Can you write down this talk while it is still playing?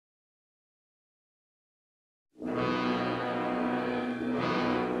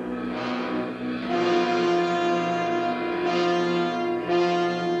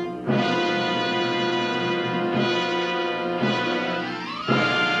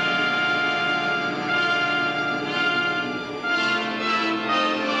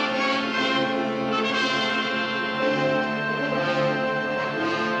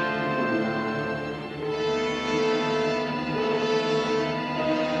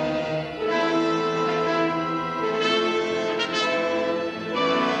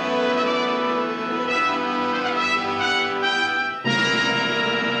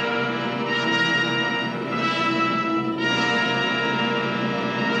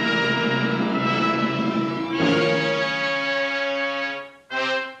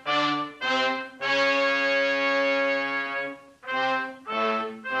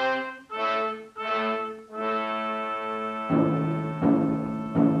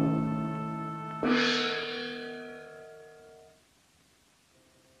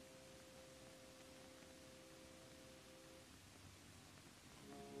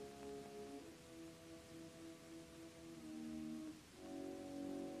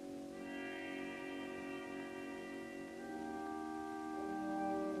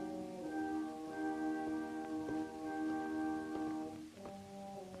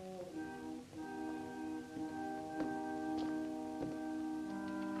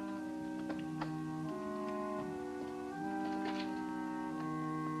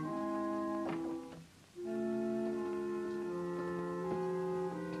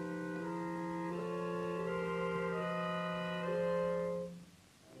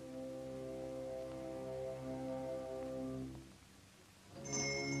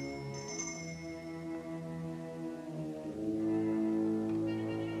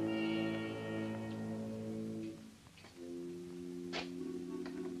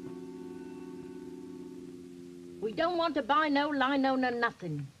We don't want to buy no lino, no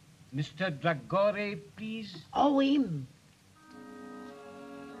nothing. Mr. Dragore, please. Oh, him.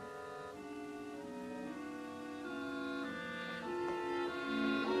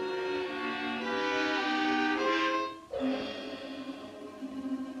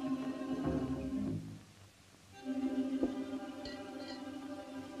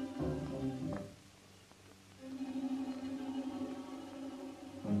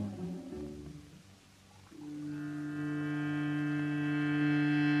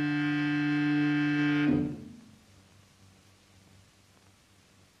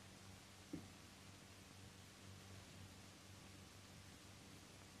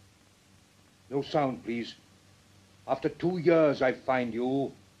 No sound, please. After 2 years I find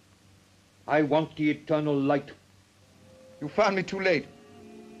you. I want the eternal light. You found me too late.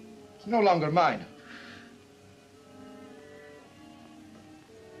 It's no longer mine.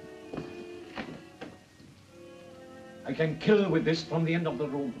 I can kill with this from the end of the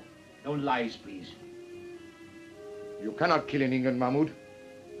room. No lies, please. You cannot kill in England, Mahmoud.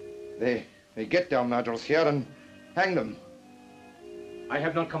 They get their murderers here and hang them. I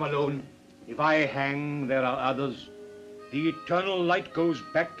have not come alone. If I hang, there are others. The eternal light goes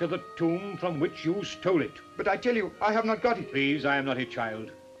back to the tomb from which you stole it. But I tell you, I have not got it. Please, I am not a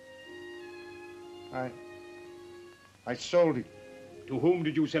child. I sold it. To whom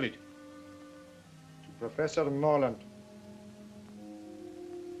did you sell it? To Professor Morland.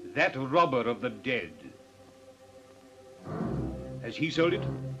 That robber of the dead. Has he sold it?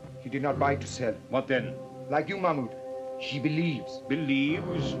 He did not buy to sell. What then? Like you, Mahmoud. He believes.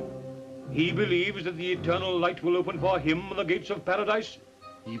 Believes? He believes that the eternal light will open for him the gates of paradise?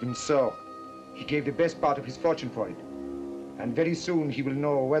 Even so. He gave the best part of his fortune for it. And very soon he will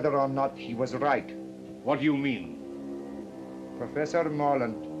know whether or not he was right. What do you mean? Professor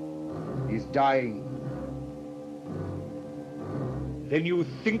Morland is dying. Then you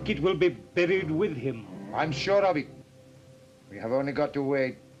think it will be buried with him? I'm sure of it. We have only got to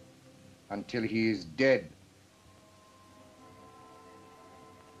wait until he is dead.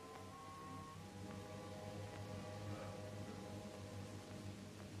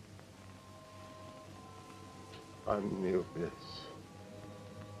 Anubis.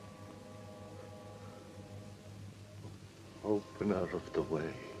 Open out of the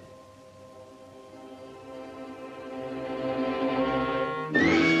way.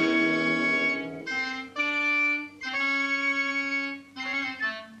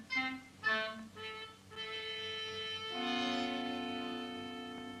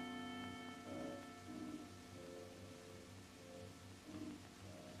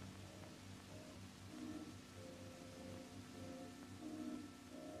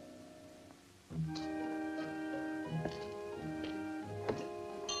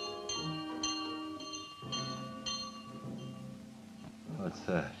 What's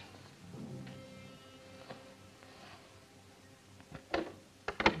that?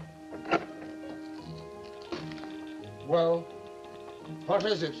 Well, what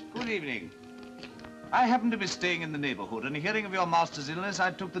is it? Good evening. I happen to be staying in the neighborhood, and hearing of your master's illness,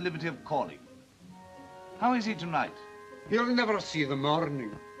 I took the liberty of calling. How is he tonight? He'll never see the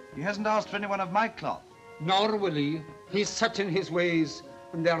morning. He hasn't asked for anyone of my cloth. Nor will he. He's set in his ways,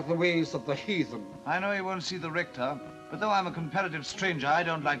 and they're the ways of the heathen. I know he won't see the rector, but though I'm a comparative stranger, I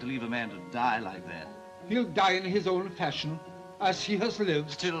don't like to leave a man to die like that. He'll die in his own fashion, as he has lived.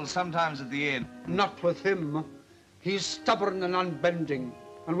 Still, sometimes at the end. Not with him. He's stubborn and unbending,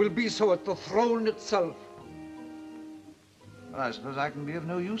 and will be so at the throne itself. Well, I suppose I can be of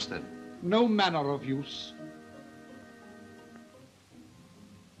no use then. No manner of use.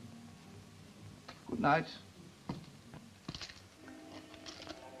 Good night.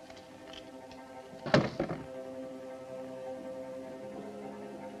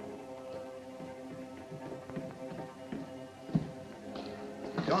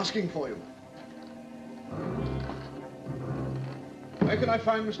 He's asking for you. Where can I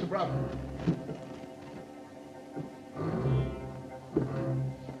find Mr. Brother?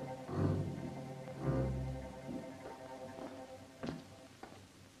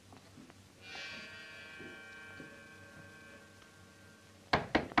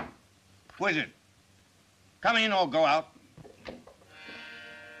 Who is it? Come in or go out.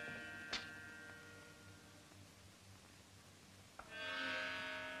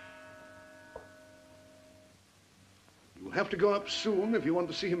 You'll have to go up soon if you want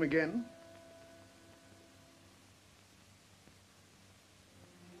to see him again.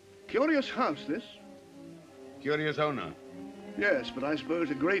 Curious house, this. Curious owner. Yes, but I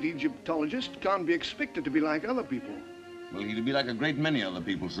suppose a great Egyptologist can't be expected to be like other people. Well, he'll be like a great many other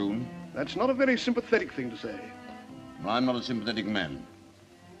people soon. That's not a very sympathetic thing to say. I'm not a sympathetic man.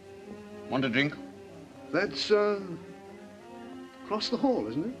 Want a drink? That's, across the hall,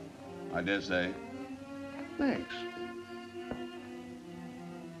 isn't it? I dare say. Thanks.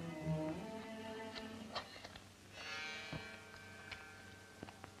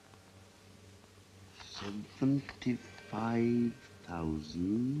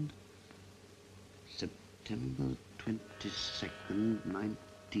 $75,000. September 22nd,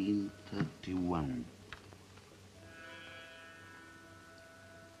 1931.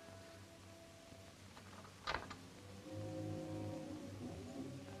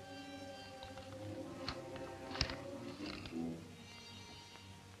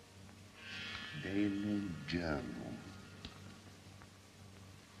 Daily Journal.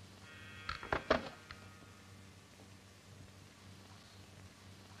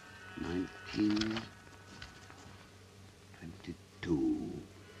 $1922.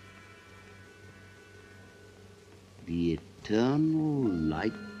 The eternal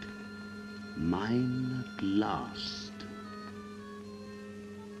light, mine at last.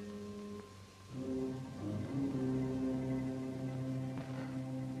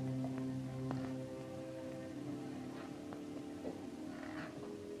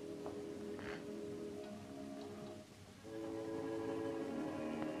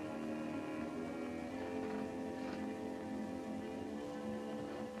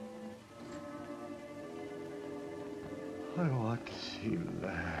 I want to see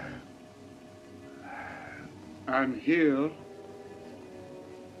land. I'm here.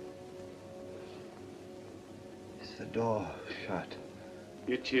 Is the door shut?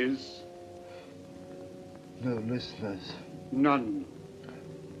 It is. No listeners. None.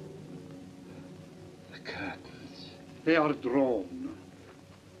 The curtains. They are drawn.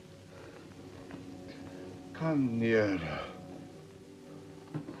 Come nearer.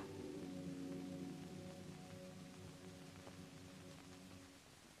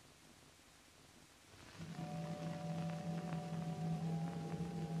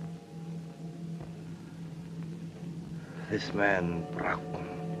 This man, Broughton.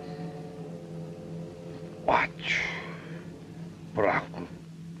 Watch. Broughton.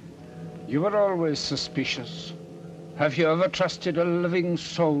 You were always suspicious. Have you ever trusted a living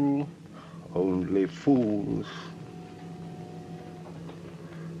soul? Only fools.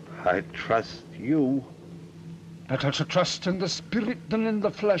 I trust you. Better to trust in the spirit than in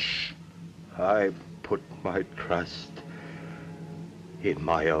the flesh. I put my trust in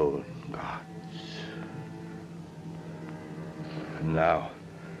my own gods. And now,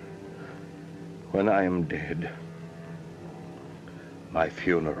 when I am dead, my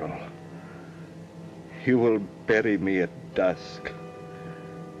funeral, you will bury me at dusk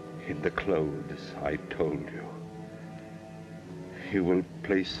in the clothes I told you. You will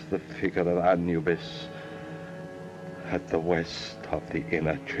place the figure of Anubis at the west of the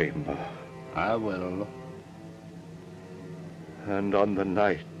inner chamber. I will. And on the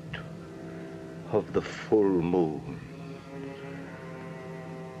night of the full moon,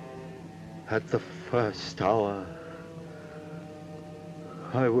 at the first hour,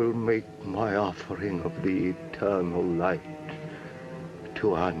 I will make my offering of the eternal light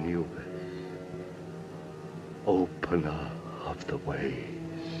to Anubis, opener of the ways.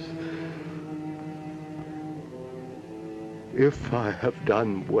 If I have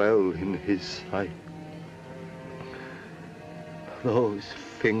done well in his sight, those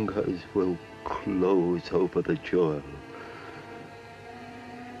fingers will close over the jewel,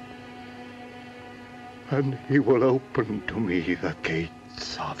 and he will open to me the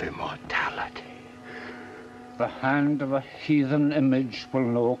gates of immortality. The hand of a heathen image will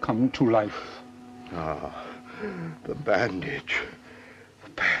now come to life. Ah, the bandage. The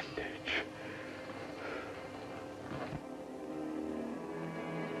bandage.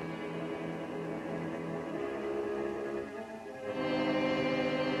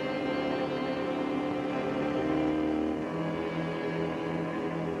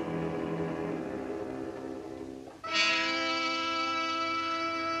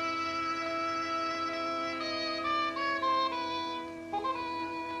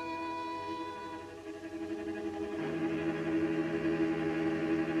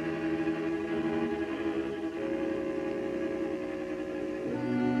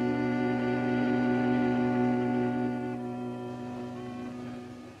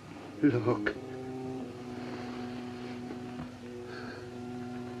 Look.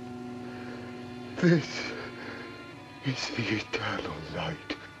 This is the eternal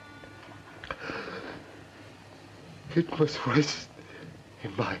light. It must rest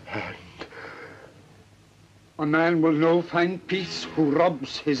in my hand. A man will now find peace who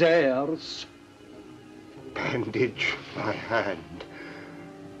robs his heirs. Bandage my hand.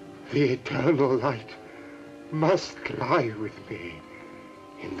 The eternal light must lie with me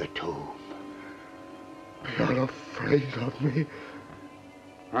in the tomb. You're afraid of me?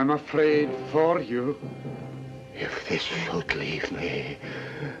 I'm afraid for you. If this should leave me,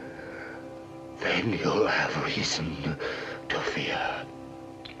 then you'll have reason to fear.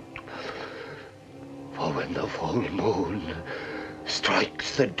 For when the full moon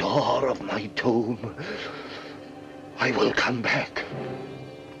strikes the door of my tomb, I will come back.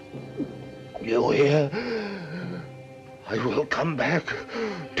 You hear? I will come back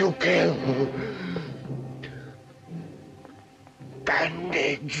to kill.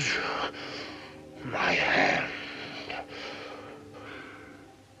 Bandage my hand.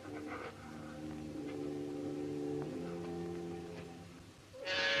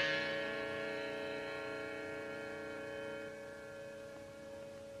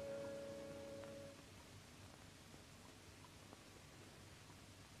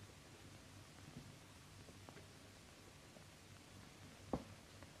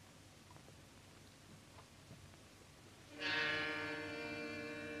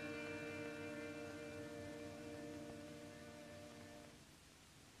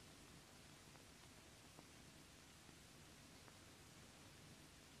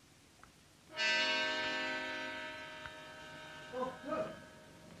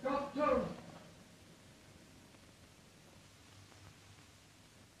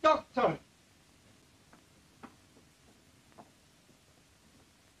 Doctor!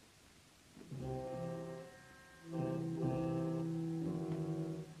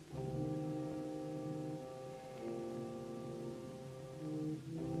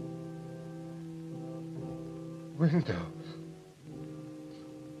 Window.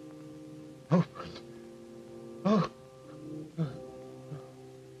 Open. Oh.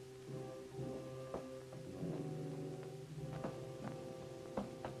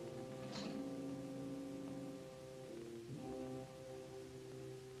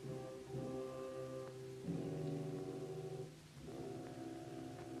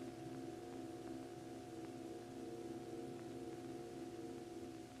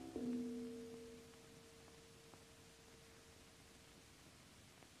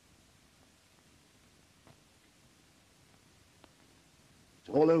 It's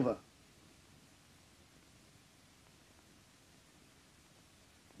all over.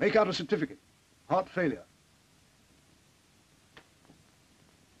 Make out a certificate. Heart failure.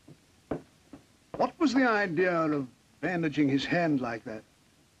 What was the idea of bandaging his hand like that?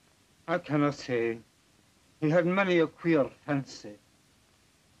 I cannot say. He had many a queer fancy.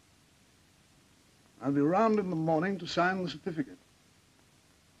 I'll be round in the morning to sign the certificate.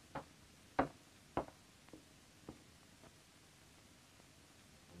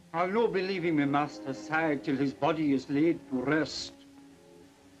 I'll no be leaving my master's side till his body is laid to rest.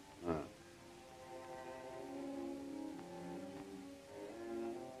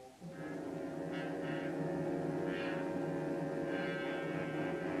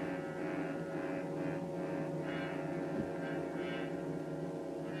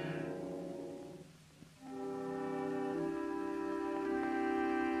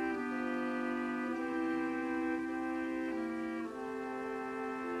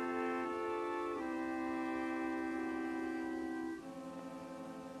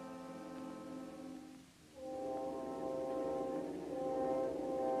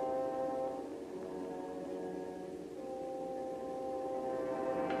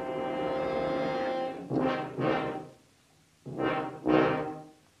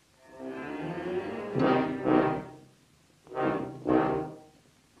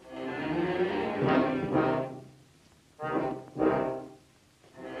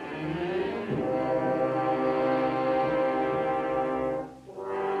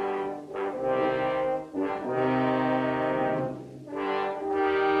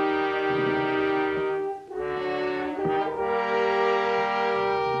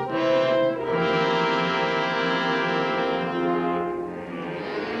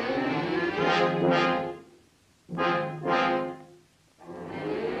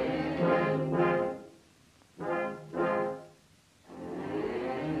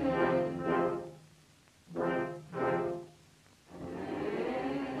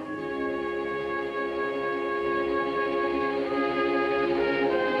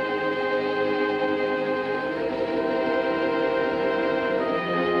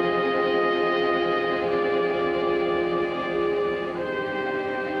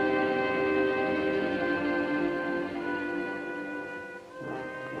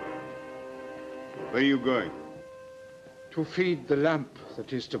 Where are you going? To feed the lamp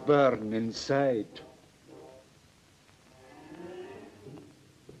that is to burn inside.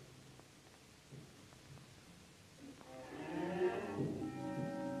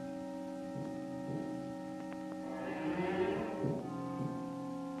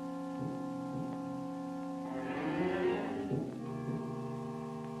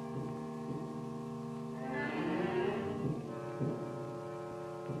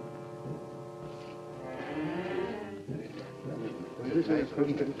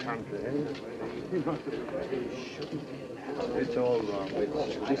 It's all wrong.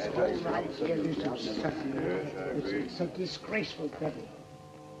 It's a disgraceful devil.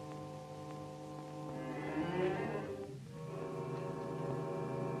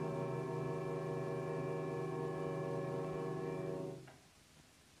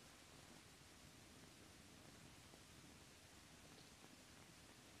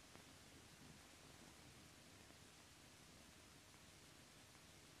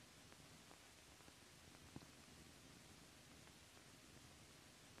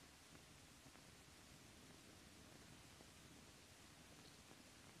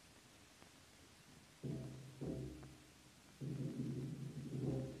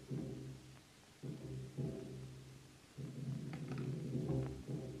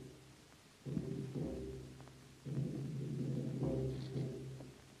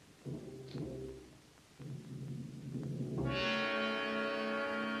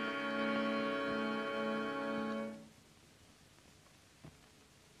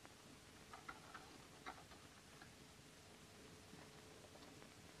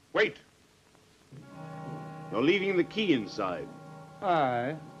 Wait. You're leaving the key inside.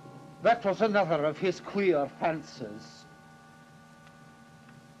 Aye. That was another of his queer fancies.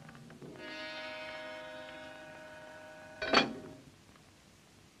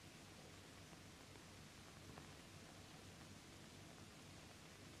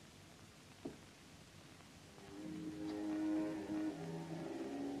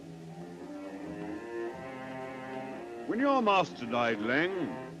 When your master died, Lang,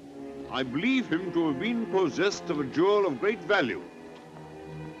 I believe him to have been possessed of a jewel of great value.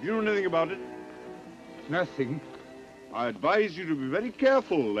 Do you know anything about it? Nothing. I advise you to be very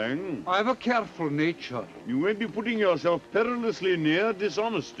careful, Lang. I have a careful nature. You may be putting yourself perilously near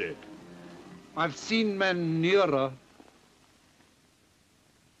dishonesty. I've seen men nearer.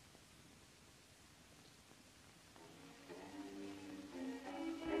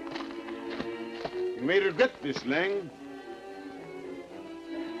 You may regret this, Lang.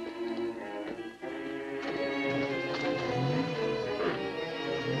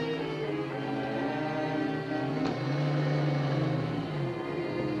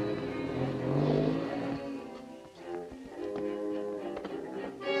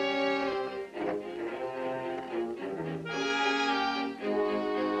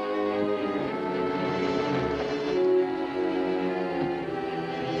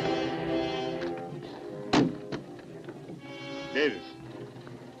 Davis,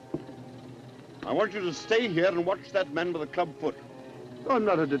 I want you to stay here and watch that man with the club foot. I'm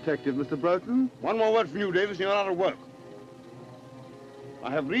not a detective, Mr. Broughton. One more word from you, Davis, and you're out of work.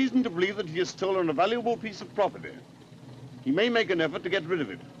 I have reason to believe that he has stolen a valuable piece of property. He may make an effort to get rid of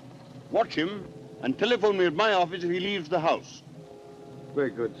it. Watch him and telephone me at my office if he leaves the house.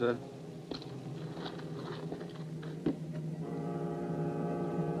 Very good, sir.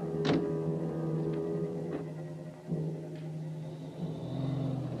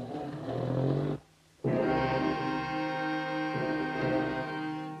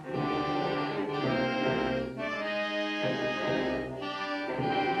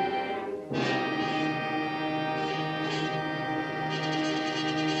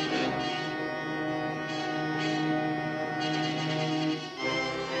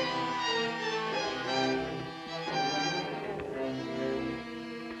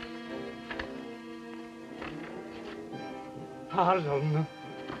 Pardon.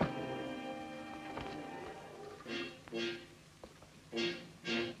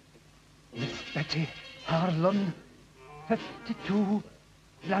 Miss Betty Harlan, 52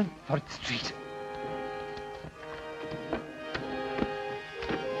 Langford Street.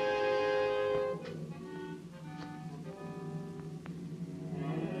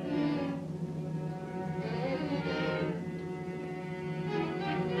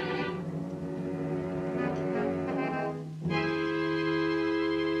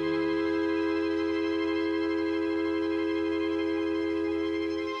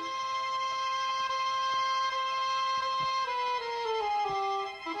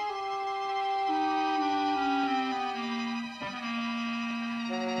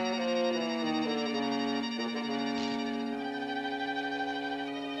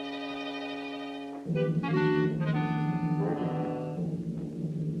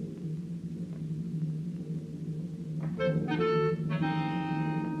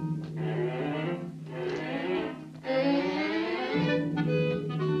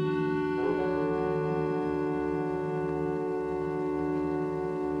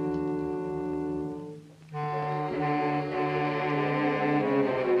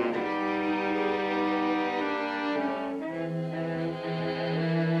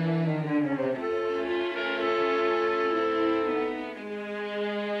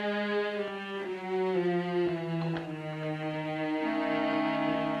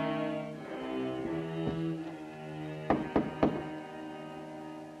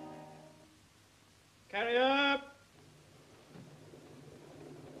 Carry up.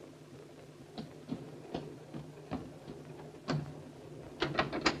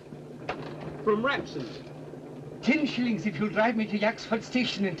 From Rapson's. 10 shillings if you'll drive me to Yaxford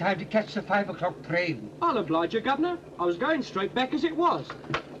Station in time to catch the 5 o'clock train. I'll oblige you, Governor. I was going straight back as it was.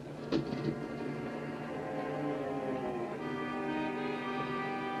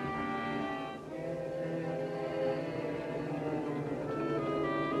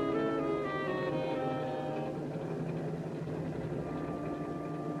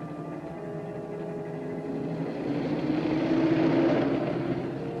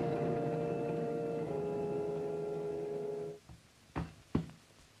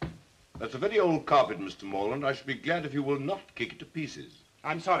 That's a very old carpet, Mr. Morland. I should be glad if you will not kick it to pieces.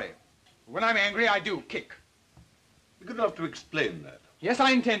 I'm sorry. When I'm angry, I do kick. Be good enough to explain that. Yes,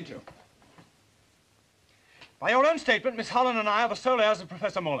 I intend to. By your own statement, Miss Holland and I are the sole heirs of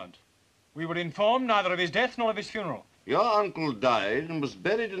Professor Morland. We were informed neither of his death nor of his funeral. Your uncle died and was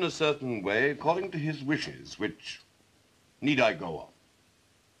buried in a certain way according to his wishes, which need I go on?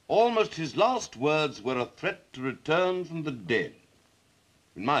 Almost his last words were a threat to return from the dead.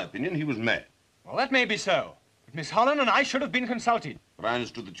 In my opinion, he was mad. Well, that may be so. But Miss Holland and I should have been consulted. But I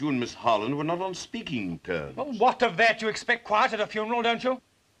understood that you and Miss Holland were not on speaking terms. Well, what of that? You expect quiet at a funeral, don't you?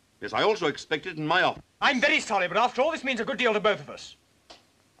 Yes, I also expect it in my office. I'm very sorry, but after all, this means a good deal to both of us.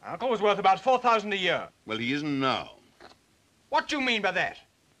 My uncle was worth about 4,000 a year. Well, he isn't now. What do you mean by that?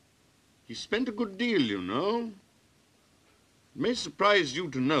 He spent a good deal, you know. It may surprise you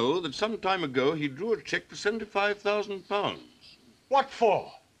to know that some time ago he drew a cheque for £75,000. What for?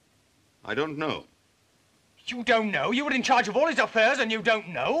 I don't know. You don't know? You were in charge of all his affairs and you don't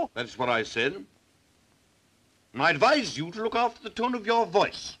know? That's what I said. And I advise you to look after the tone of your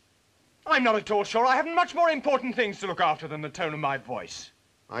voice. I'm not at all sure. I have much more important things to look after than the tone of my voice.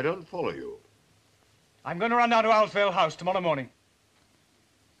 I don't follow you. I'm going to run down to Owlsvale House tomorrow morning.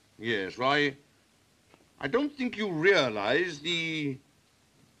 Yes, I don't think you realize the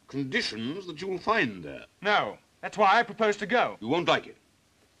conditions that you'll find there. No. That's why I propose to go. You won't like it.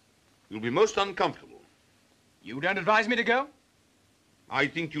 You'll be most uncomfortable. You don't advise me to go? I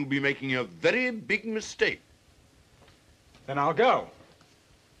think you'll be making a very big mistake. Then I'll go.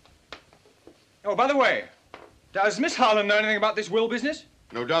 Oh, by the way, does Miss Harlan know anything about this will business?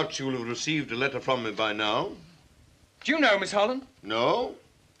 No doubt she will have received a letter from me by now. Do you know Miss Harlan? No.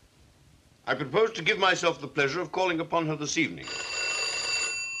 I propose to give myself the pleasure of calling upon her this evening.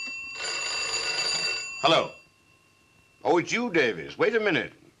 Hello. Oh, it's you, Davies. Wait a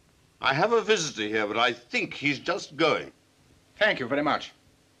minute. I have a visitor here, but I think he's just going. Thank you very much.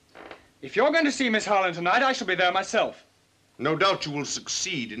 If you're going to see Miss Harlan tonight, I shall be there myself. No doubt you will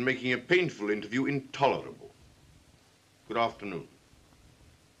succeed in making a painful interview intolerable. Good afternoon.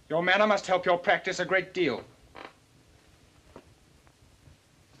 Your manner must help your practice a great deal.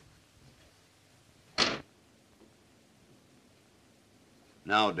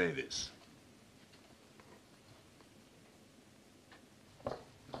 Now, Davies.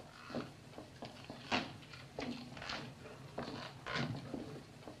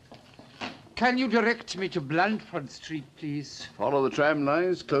 Can you direct me to Blandford Street, please? Follow the tram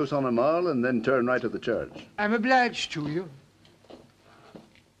lines close on a mile and then turn right at the church. I'm obliged to you.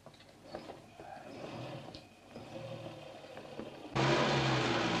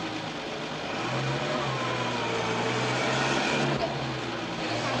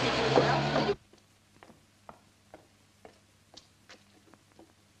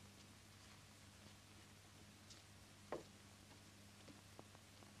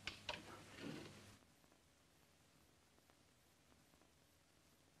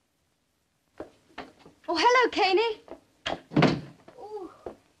 Oh, hello, Caney. Ooh.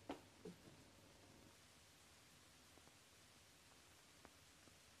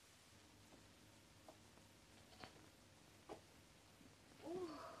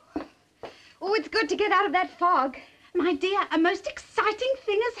 Oh, it's good to get out of that fog. My dear, a most exciting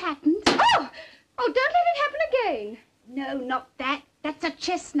thing has happened. Oh, don't let it happen again. No, not that. That's a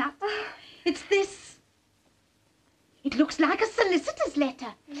chestnut. It's this. It looks like a solicitor's letter.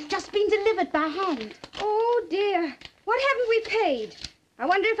 Just been delivered by hand. Oh, dear. What haven't we paid? I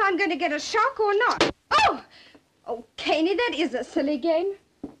wonder if I'm going to get a shock or not. Oh! Oh, Caney, that is a silly game.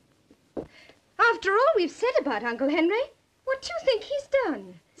 After all we've said about Uncle Henry, what do you think he's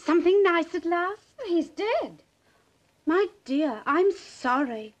done? Something nice at last? He's dead. My dear, I'm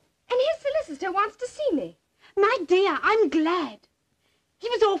sorry. And his solicitor wants to see me. My dear, I'm glad. He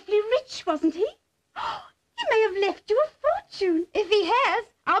was awfully rich, wasn't he? He may have left you a fortune. If he has,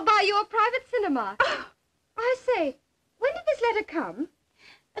 I'll buy you a private cinema. Oh, I say, when did this letter come?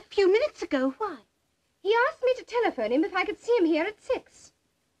 A few minutes ago. Why? He asked me to telephone him if I could see him here at 6.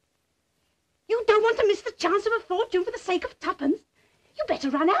 You don't want to miss the chance of a fortune for the sake of tuppence. You better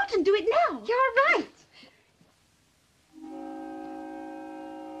run out and do it now. You're right.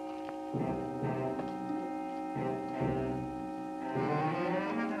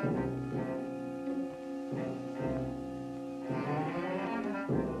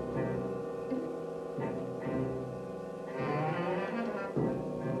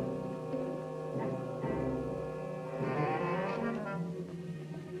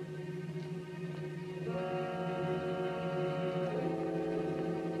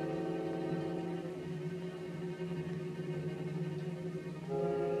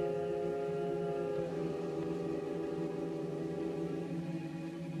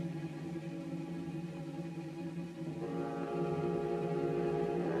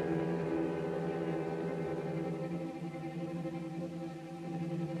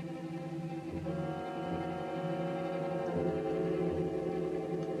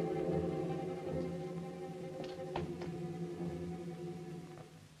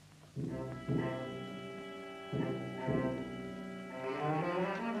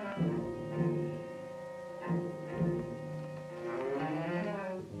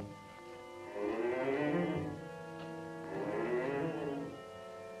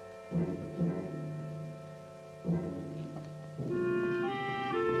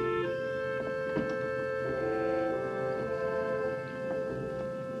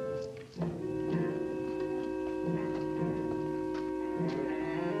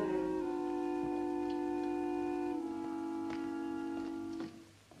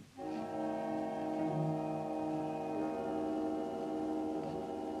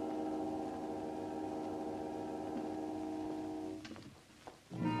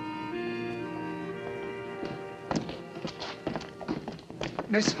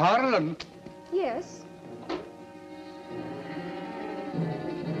 Miss Harlan. Yes?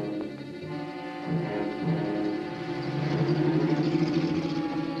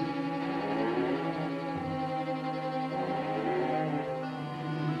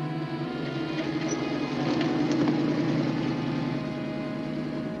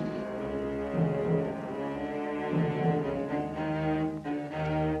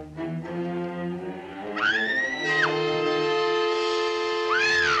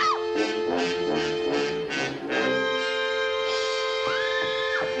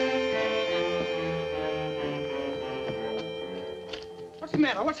 What's the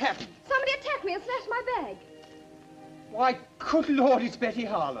matter? What's happened? Somebody attacked me and snatched my bag. Why, good Lord, it's Betty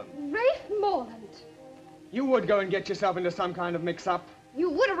Harlan. Rafe Morland. You would go and get yourself into some kind of mix-up. You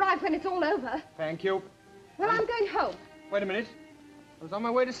would arrive when it's all over. Thank you. Well, I'm going home. Wait a minute. I was on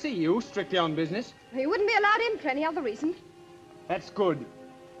my way to see you, strictly on business. You wouldn't be allowed in for any other reason. That's good.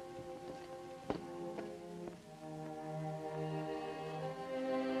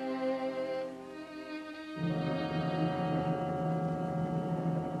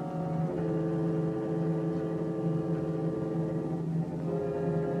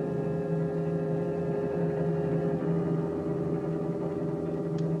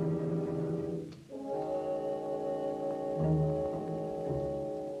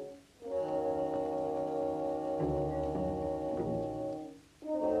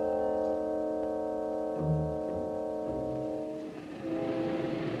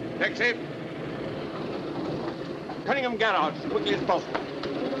 Taxi. Cunningham Garage, as quickly as possible.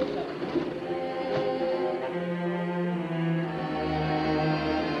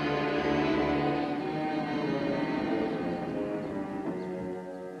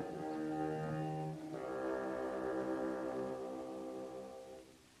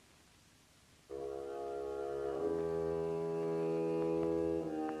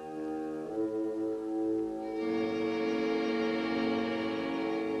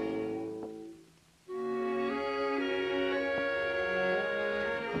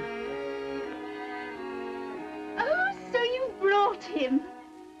 Him.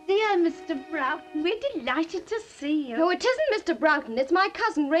 Dear Mr. Broughton, we're delighted to see you. No, it isn't Mr. Broughton. It's my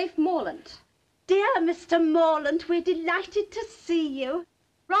cousin, Rafe Morland. Dear Mr. Morland, we're delighted to see you.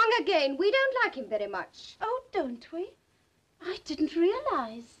 Wrong again. We don't like him very much. Oh, don't we? I didn't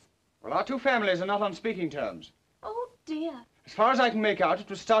realize. Well, our two families are not on speaking terms. Oh, dear. As far as I can make out, it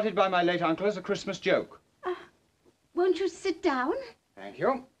was started by my late uncle as a Christmas joke. Won't you sit down? Thank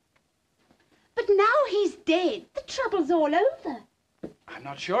you. But now he's dead. The trouble's all over. I'm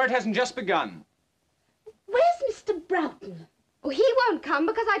not sure. It hasn't just begun. Where's Mr. Broughton? Oh, he won't come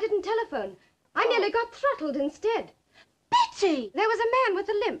because I didn't telephone. I nearly got throttled instead. Betty! There was a man with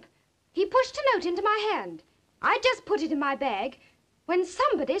a limp. He pushed a note into my hand. I just put it in my bag when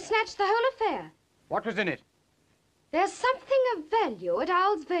somebody snatched the whole affair. What was in it? There's something of value at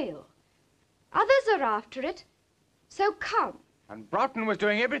Owl's Vale. Others are after it, so come. And Broughton was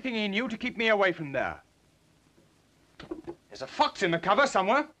doing everything he knew to keep me away from there. There's a fox in the cover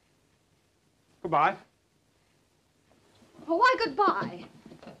somewhere. Goodbye. Oh, why goodbye?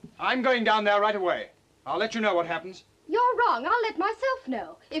 I'm going down there right away. I'll let you know what happens. You're wrong. I'll let myself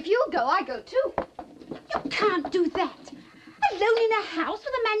know. If you go, I go too. You can't do that. Alone in a house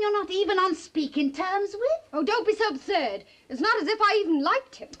with a man you're not even on speaking terms with? Oh, don't be so absurd. It's not as if I even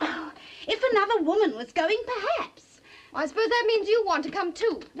liked him. Oh, if another woman was going, perhaps. I suppose that means you want to come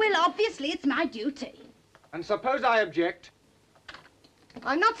too. Well, obviously, it's my duty. And suppose I object?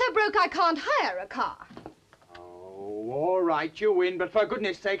 I'm not so broke I can't hire a car. Oh, all right, you win, but for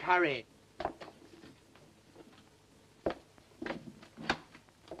goodness sake, hurry.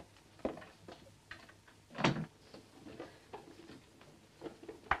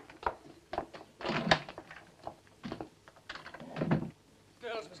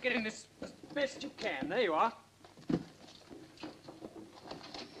 Girls, was getting this as best you can. There you are.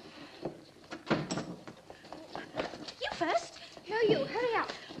 You first. No, you. Hurry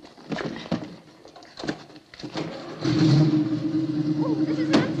up. Oh, this is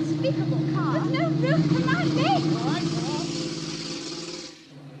an unspeakable car. There's no room for my legs. All right,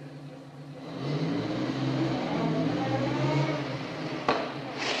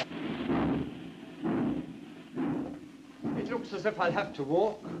 It looks as if I'll have to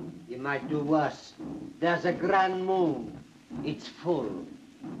walk. You might do worse. There's a grand moon. It's full.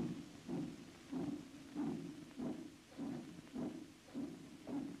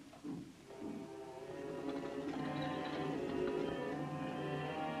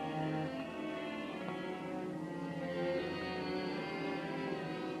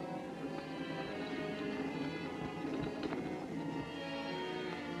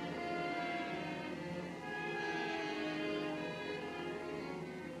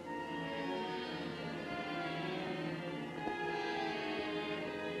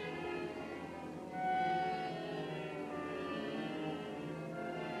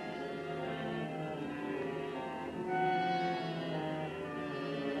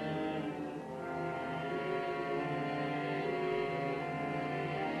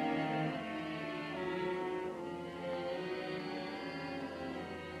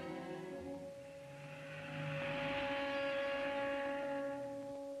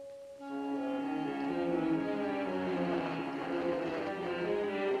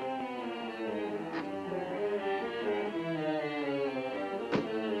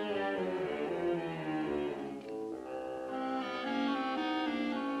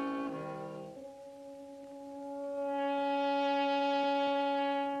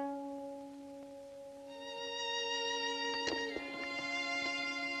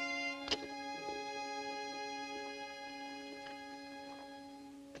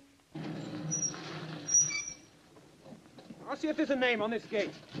 I'll see if there's a name on this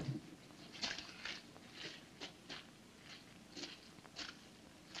gate.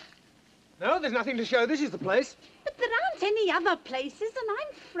 No, there's nothing to show. This is the place. But there aren't any other places, and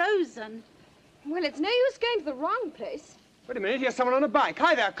I'm frozen. Well, it's no use going to the wrong place. Wait a minute, here's someone on a bike.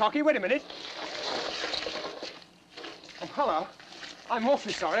 Hi there, Cocky. Wait a minute. Oh, hello. I'm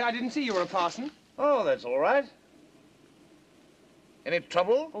awfully sorry. I didn't see you were a parson. Oh, that's all right. Any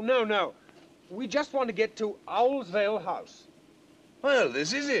trouble? Oh, no, no. We just want to get to Owl's Vale House. Well,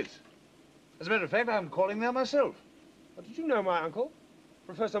 this is it. As a matter of fact, I'm calling there myself. Oh, did you know my uncle,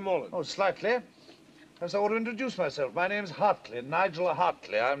 Professor Morland? Oh, slightly. Perhaps I ought to introduce myself. My name's Hartley, Nigel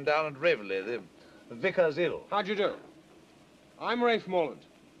Hartley. I'm down at Raveley. The vicar's ill. How'd you do? I'm Rafe Morland.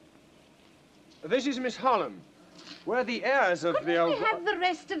 This is Miss Harlem. We're the heirs of the old... Couldn't we have the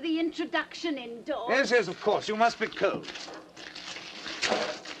rest of the introduction indoors? Yes, yes, of course. You must be cold.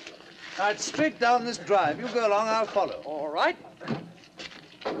 Now, it's straight down this drive. You go along, I'll follow. All right.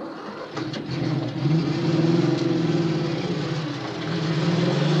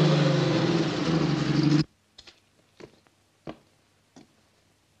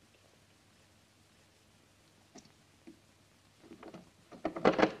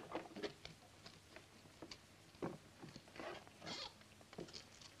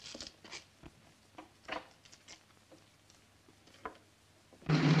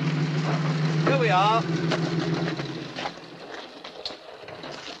 Here we are.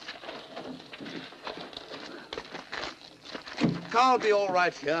 Car'll be all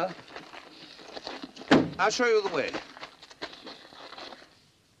right here. I'll show you the way.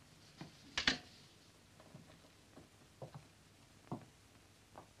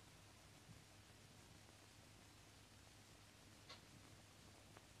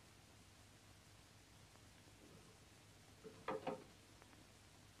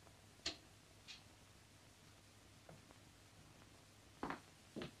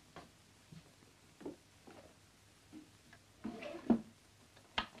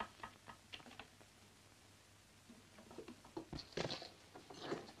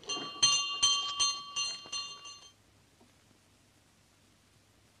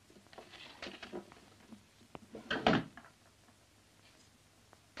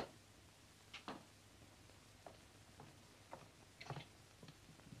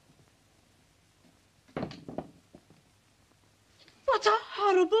 What a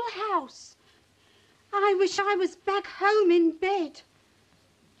horrible house. I wish I was back home in bed.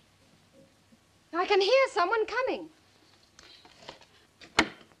 I can hear someone coming.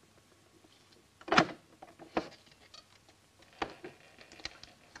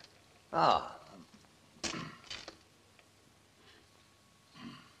 Ah.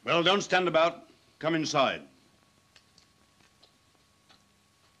 Well, don't stand about. Come inside.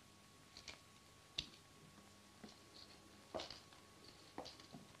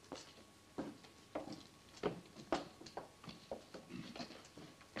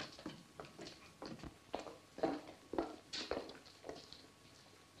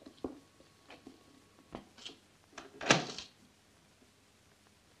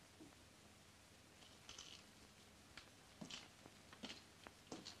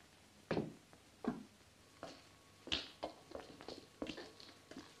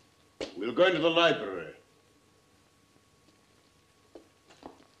 We'll go into the library.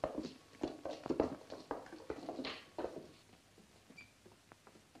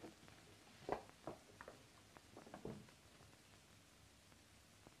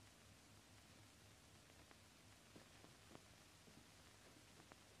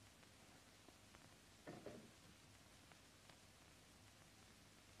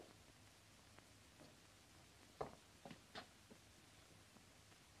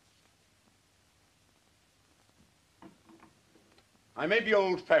 I may be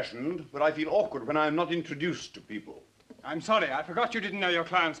old-fashioned, but I feel awkward when I'm not introduced to people. I'm sorry, I forgot you didn't know your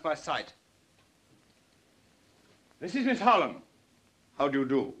clients by sight. This is Miss Holland. How do you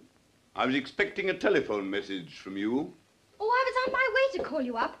do? I was expecting a telephone message from you. Oh, I was on my way to call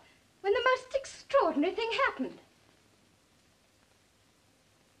you up when the most extraordinary thing happened.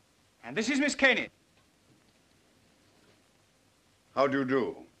 And this is Miss Caney. How do you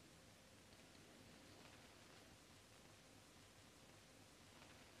do?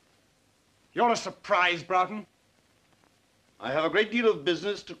 You're a surprise, Broughton. I have a great deal of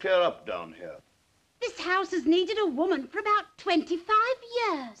business to clear up down here. This house has needed a woman for about 25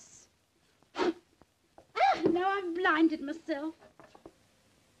 years. Now I've blinded myself.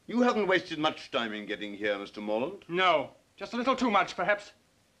 You haven't wasted much time in getting here, Mr. Morland. No, just a little too much, perhaps.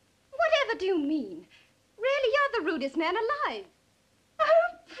 Whatever do you mean? Really, you're the rudest man alive.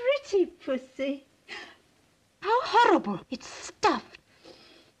 Oh, pretty pussy. How horrible. It's stuffed.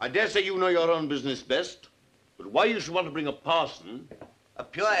 I dare say you know your own business best, but why you should want to bring a parson... A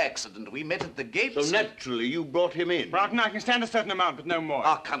pure accident. We met at the gates. So naturally you brought him in. Broughton, I can stand a certain amount, but no more.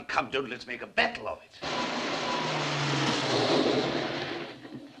 Ah, come, don't let's make a battle of it.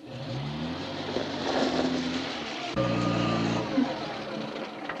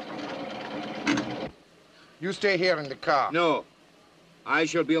 You stay here in the car. No. I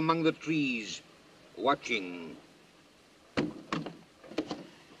shall be among the trees, watching.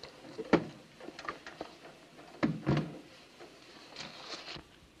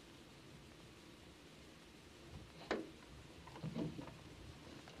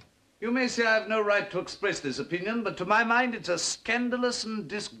 You may say I have no right to express this opinion, but to my mind it's a scandalous and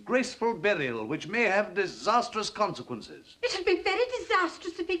disgraceful burial which may have disastrous consequences. It'd be very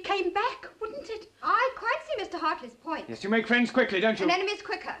disastrous if he came back, wouldn't it? I quite see Mr. Hartley's point. Yes, you make friends quickly, don't you? And enemies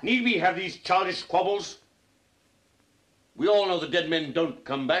quicker. Need we have these childish squabbles? We all know the dead men don't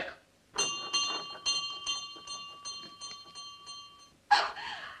come back. Oh,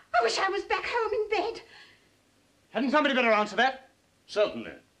 I wish I was back home in bed. Hadn't somebody better answer that?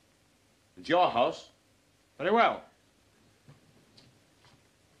 Certainly. It's your house. Very well.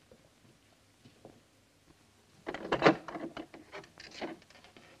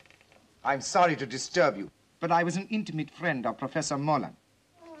 I'm sorry to disturb you, but I was an intimate friend of Professor Mullen.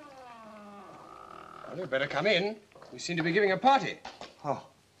 Well, you'd better come in. We seem to be giving a party. Oh.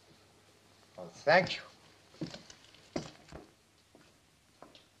 Well, thank you.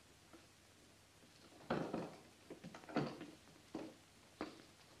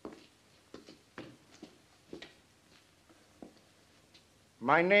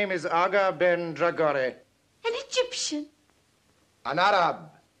 My name is Aga Ben Dragore. An Egyptian. An Arab.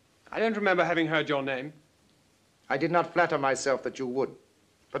 I don't remember having heard your name. I did not flatter myself that you would.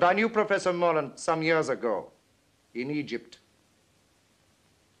 But I knew Professor Mullen some years ago in Egypt.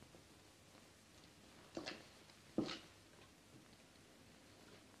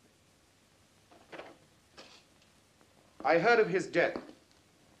 I heard of his death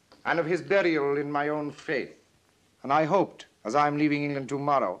and of his burial in my own faith. And I hoped, as I'm leaving England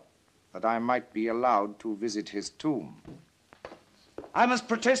tomorrow, that I might be allowed to visit his tomb. I must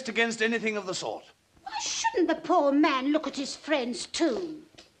protest against anything of the sort. Why shouldn't the poor man look at his friend's tomb?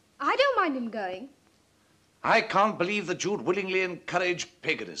 I don't mind him going. I can't believe that you'd willingly encourage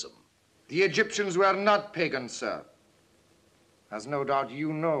paganism. The Egyptians were not pagans, sir. As no doubt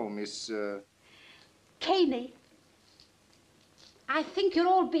you know, Miss... Caney, I think you're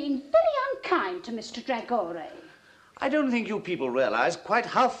all being very unkind to Mr. Dragore. I don't think you people realize quite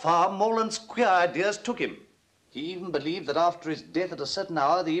how far Morland's queer ideas took him. He even believed that after his death at a certain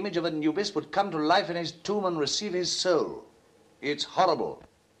hour, the image of Anubis would come to life in his tomb and receive his soul. It's horrible.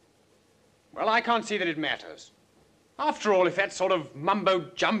 Well, I can't see that it matters. After all, if that sort of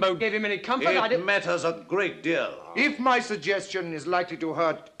mumbo-jumbo gave him any comfort, It matters a great deal. If my suggestion is likely to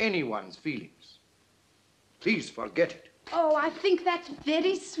hurt anyone's feelings, please forget it. Oh, I think that's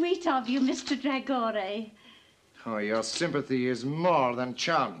very sweet of you, Mr. Dragore. Oh, your sympathy is more than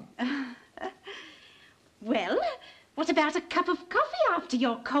charming. Well, what about a cup of coffee after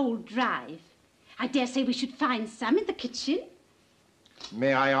your cold drive? I dare say we should find some in the kitchen.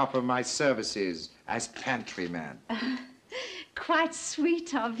 May I offer my services as pantryman? Quite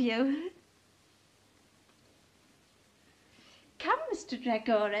sweet of you. Come, Mr.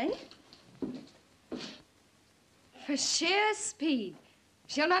 Dragore. For sheer speed.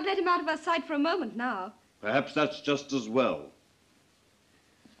 She'll not let him out of her sight for a moment now. Perhaps that's just as well.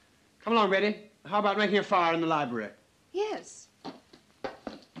 Come along, Betty. How about making a fire in the library? Yes.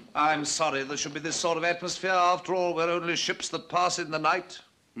 I'm sorry there should be this sort of atmosphere. After all, we're only ships that pass in the night.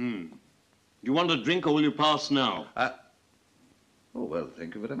 Do you want a drink or will you pass now? Oh, well,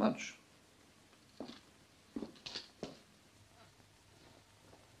 thank you very much.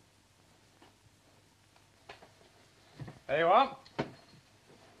 There you are.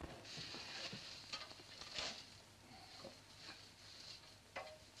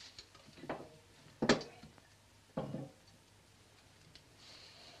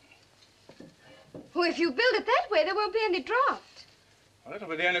 Oh, if you build it that way, there won't be any draft. Well, it'll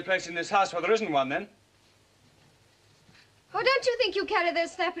be the only place in this house where there isn't one, then. Oh, don't you think you carry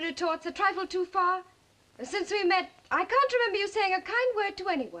those snappy retorts a trifle too far? Since we met, I can't remember you saying a kind word to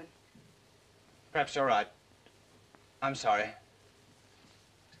anyone. Perhaps you're right. I'm sorry.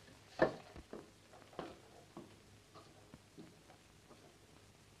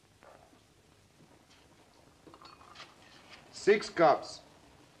 Six cups.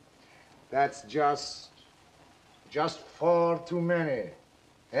 That's just 4 too many,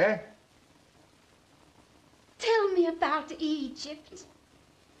 eh? Tell me about Egypt.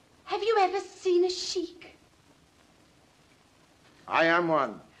 Have you ever seen a sheik? I am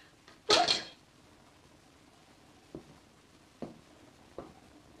one. What?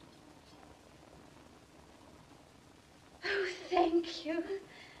 Oh, thank you.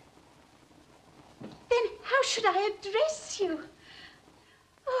 Then how should I address you?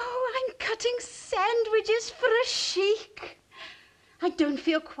 Oh, I'm cutting sandwiches for a sheik. I don't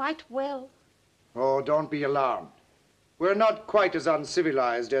feel quite well. Oh, don't be alarmed. We're not quite as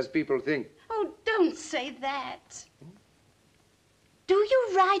uncivilized as people think. Oh, don't say that. Do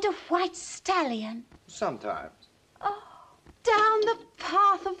you ride a white stallion? Sometimes. Oh, down the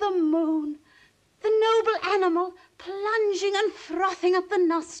path of the moon, the noble animal plunging and frothing up the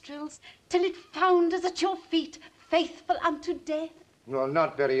nostrils till it founders at your feet, faithful unto death. Well,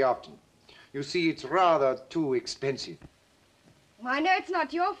 not very often. You see, it's rather too expensive. Well, I know it's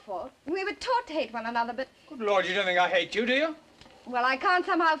not your fault. We were taught to hate one another, but... Good Lord, you don't think I hate you, do you? Well, I can't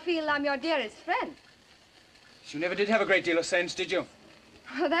somehow feel I'm your dearest friend. You never did have a great deal of sense, did you?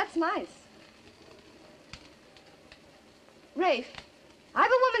 Oh, that's nice. Rafe, I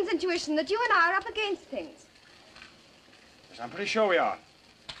have a woman's intuition that you and I are up against things. Yes, I'm pretty sure we are.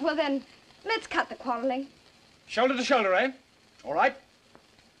 Well, then, let's cut the quarreling. Shoulder to shoulder, eh? All right.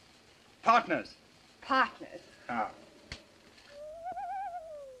 Partners. Partners. Ah.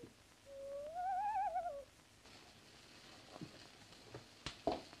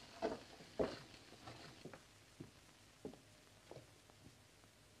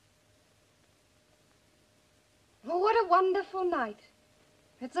 Oh, what a wonderful night.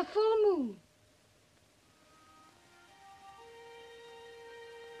 It's a full moon.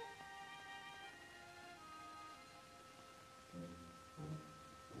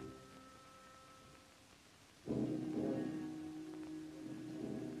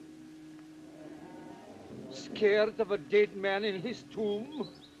 Scared of a dead man in his tomb?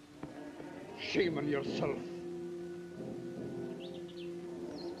 Shame on yourself.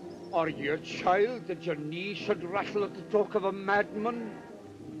 Are you a child that your knee should rattle at the talk of a madman?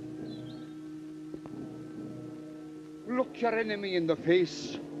 Look your enemy in the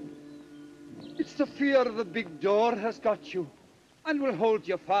face. It's the fear of the big door has got you and will hold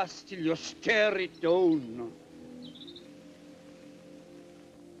you fast till you stare it down.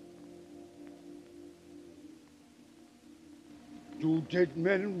 Do dead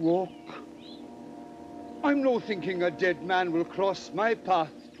men walk? I'm no thinking a dead man will cross my path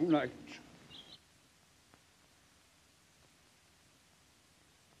tonight.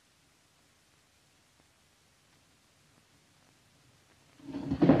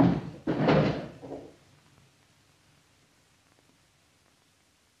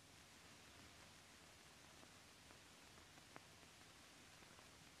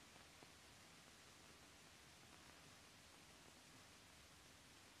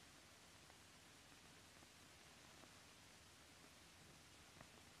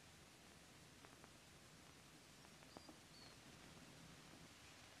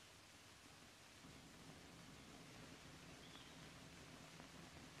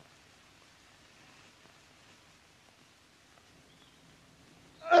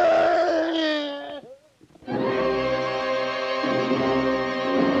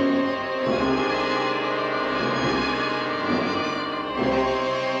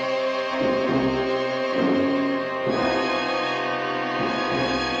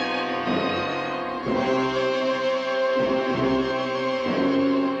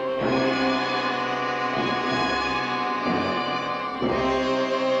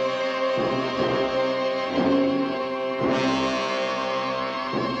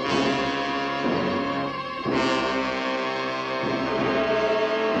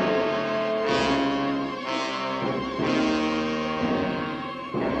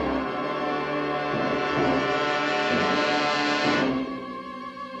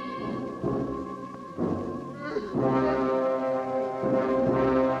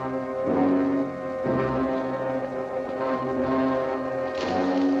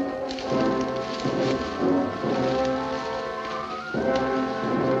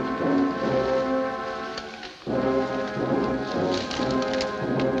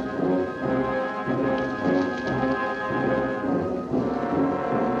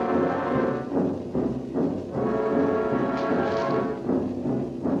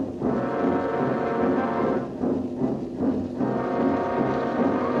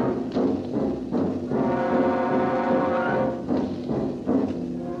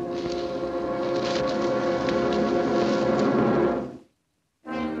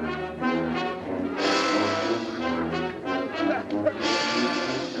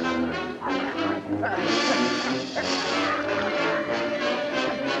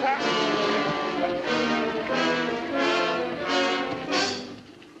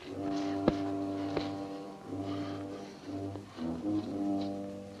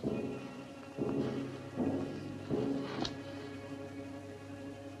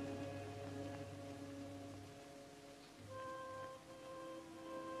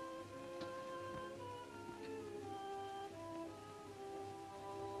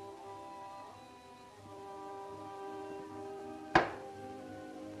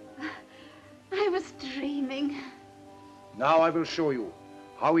 I was dreaming. Now I will show you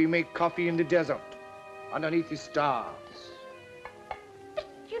how we make coffee in the desert, underneath the stars. But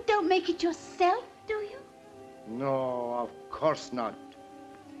you don't make it yourself, do you? No, of course not.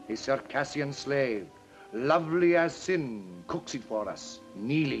 A Circassian slave, lovely as sin, cooks it for us,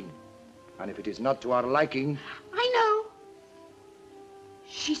 kneeling. And if it is not to our liking... I know.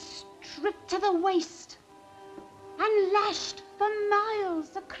 She's stripped to the waist and lashed for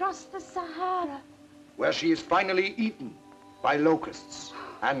miles across the Sahara. Where she is finally eaten by locusts,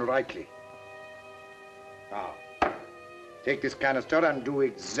 and rightly. Now, take this canister and do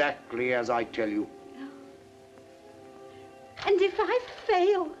exactly as I tell you. And if I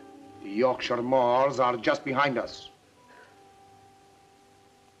fail? The Yorkshire moors are just behind us.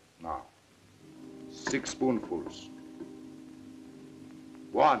 Now, 6 spoonfuls.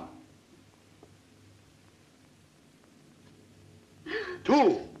 1.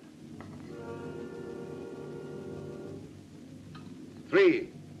 2. 3.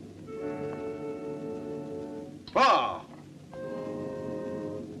 4.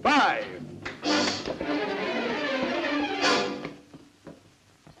 5.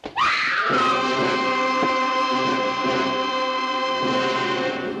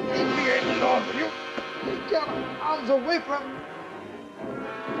 Get arms away from...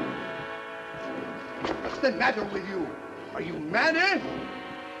 What's the matter with you? Are you mad, eh?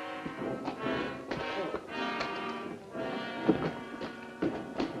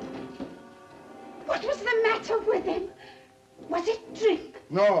 What was the matter with him? Was it drink?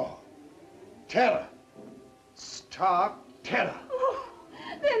 No. Terror. Stark terror. Oh,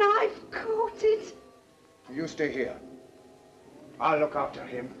 then I've caught it. You stay here. I'll look after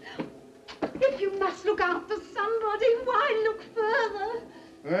him. If you must look after somebody, why look further?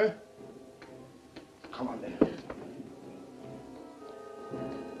 Eh? Come on, then.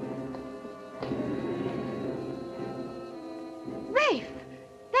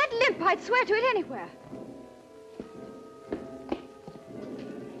 I'd swear to it anywhere.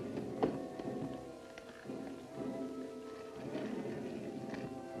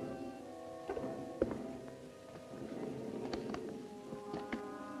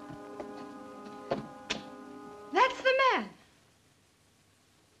 That's the man.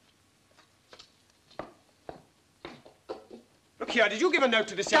 Look here, did you give a note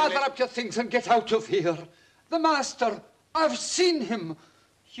to this young Gather lady? up your things and get out of here. The master, I've seen him.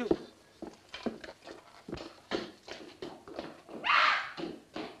 You...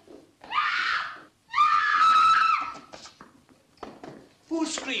 Who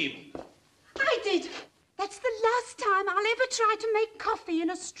screamed? I did. That's the last time I'll ever try to make coffee in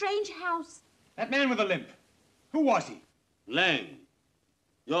a strange house. That man with the limp. Who was he? Lang,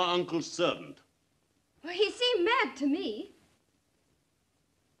 your uncle's servant. Well, he seemed mad to me.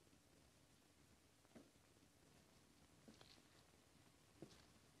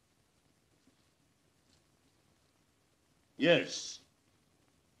 Yes,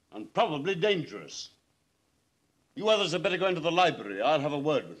 and probably dangerous. You others had better go into the library. I'll have a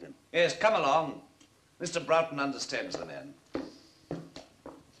word with him. Yes, come along. Mr. Broughton understands the man.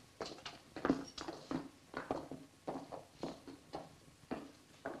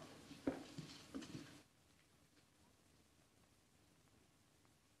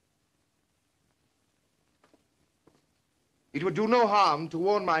 It would do no harm to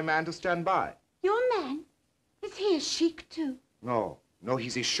warn my man to stand by. Your man? Is he a sheik too? No,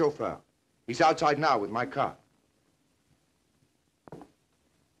 he's his chauffeur. He's outside now with my car.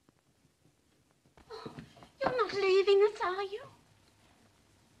 You're not leaving us, are you?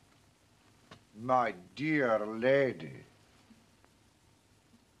 My dear lady.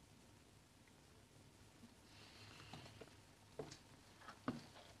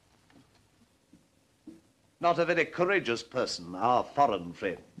 Not a very courageous person, our foreign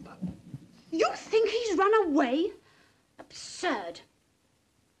friend. You think he's run away? Absurd.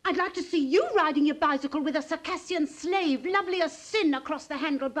 I'd like to see you riding your bicycle with a Circassian slave, lovely as sin, across the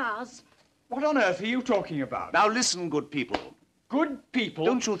handlebars. What on earth are you talking about? Now listen, good people. Good people?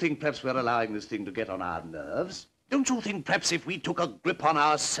 Don't you think perhaps we're allowing this thing to get on our nerves? Don't you think perhaps if we took a grip on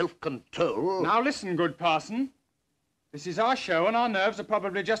our self-control... Now listen, good parson. This is our show and our nerves are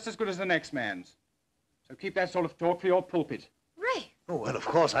probably just as good as the next man's. So keep that sort of talk for your pulpit. Ray. Oh, well, of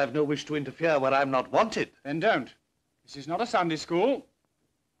course, I have no wish to interfere where I'm not wanted. Then don't. This is not a Sunday school.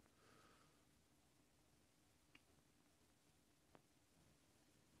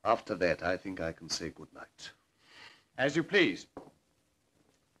 After that, I think I can say good night. As you please.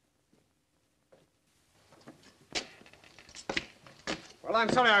 Well, I'm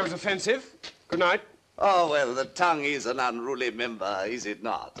sorry I was offensive. Good night. Oh, well, the tongue is an unruly member, is it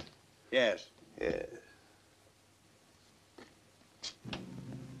not? Yes. Yes.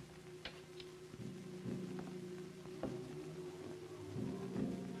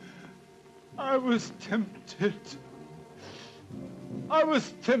 I was tempted. I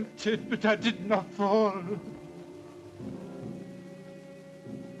was tempted, but I did not fall.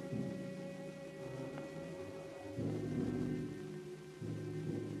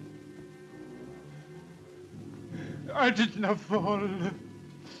 I did not fall.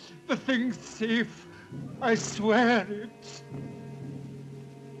 The thing's safe. I swear it.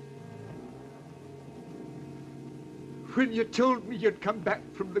 When you told me you'd come back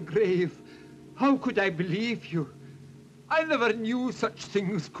from the grave, how could I believe you? I never knew such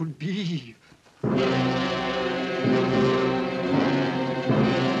things could be.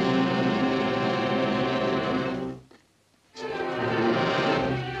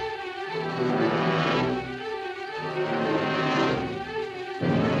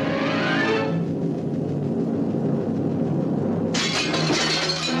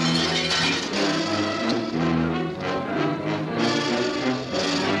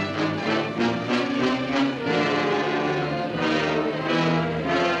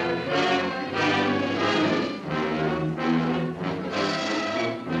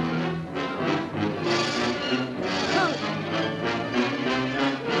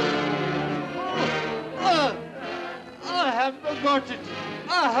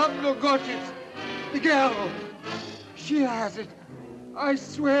 Got it. The girl. She has it. I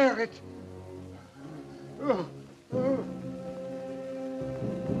swear it. Oh, oh.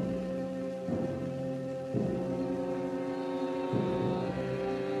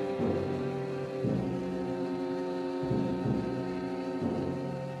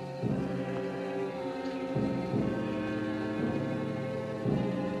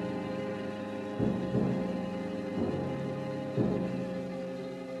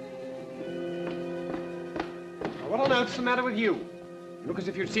 What's the matter with you? You look as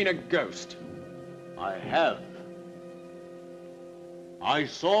if you'd seen a ghost. I have. I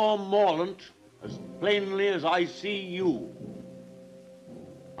saw Morland as plainly as I see you.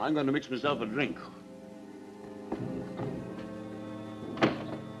 I'm going to mix myself a drink.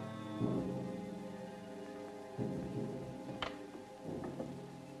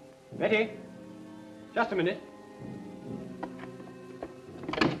 Betty, just a minute.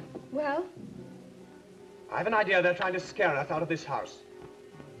 Well? I have an idea they're trying to scare us out of this house.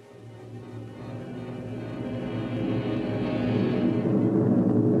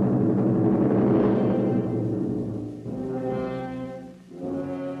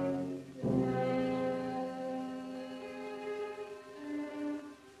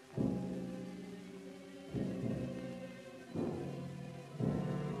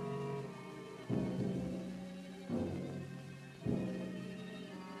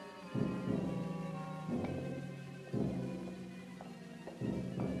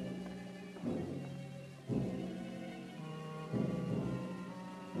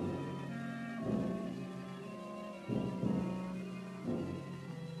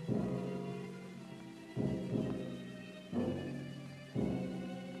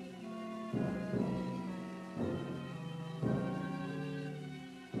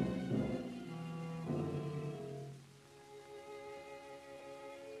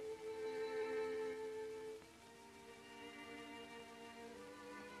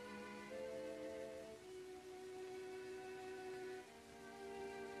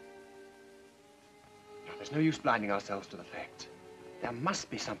 There's no use blinding ourselves to the facts. There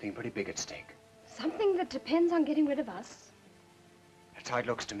must be something pretty big at stake. Something that depends on getting rid of us? That's how it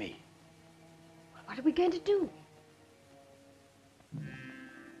looks to me. Well, what are we going to do?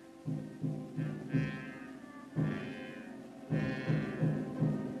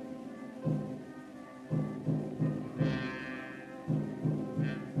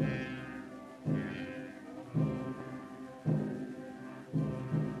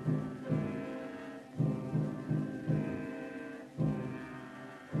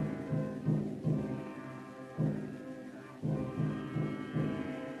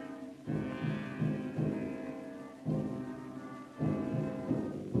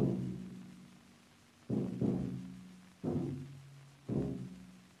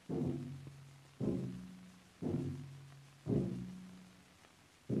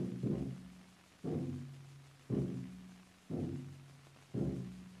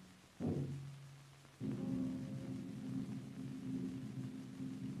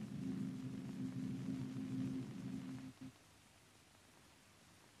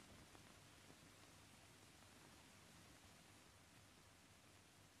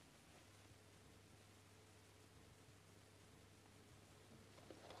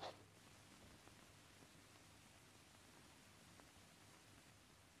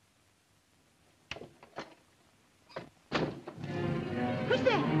 Who's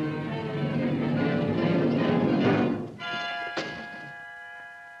there?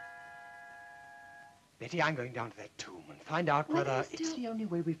 Betty, I'm going down to that tomb and find out whether it's the only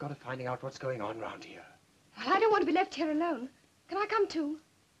way we've got of finding out what's going on around here. Well, I don't want to be left here alone. Can I come too?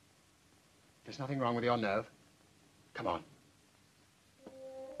 There's nothing wrong with your nerve. Come on.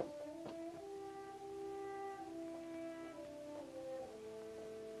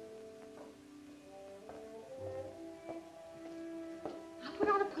 I'll put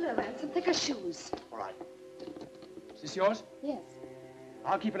on a pullover and some thicker shoes. All right. Is this yours? Yes.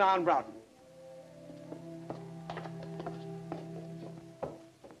 I'll keep an eye on Broughton.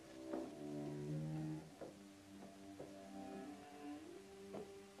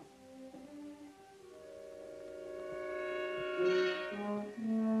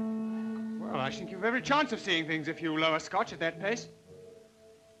 Well, I think you've every chance of seeing things if you lower Scotch at that pace.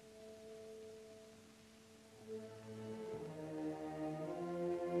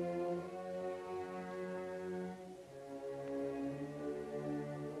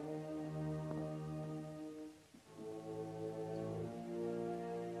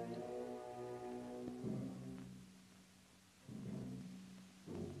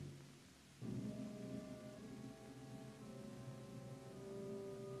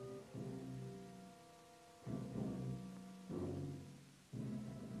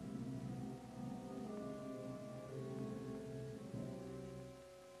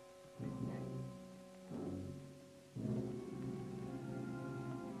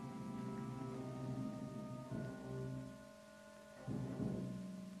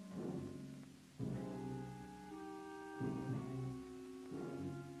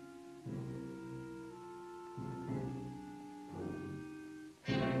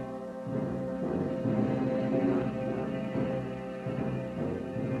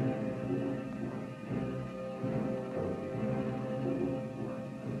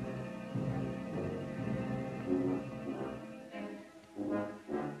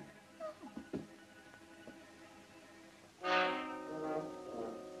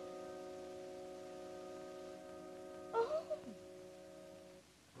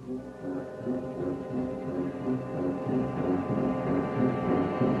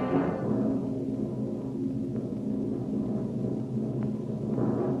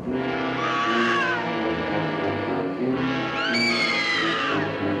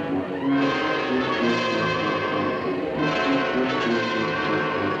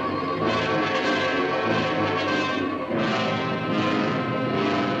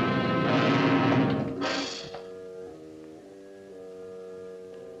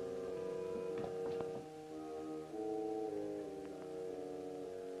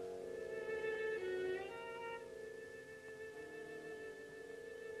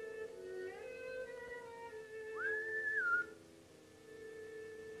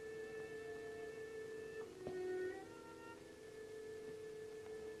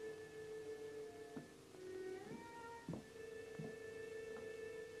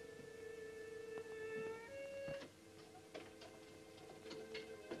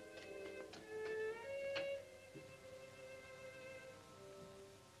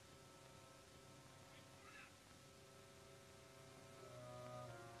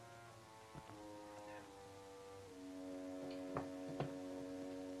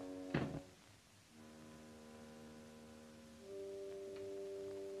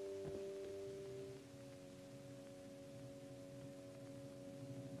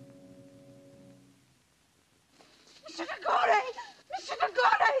 Mr. Tagore! Mr.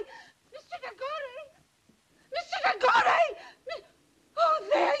 Tagore! Mr. Tagore! Mr. Tagore! Oh,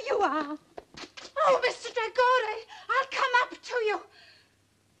 there you are. Oh, Mr. Tagore, I'll come up to you.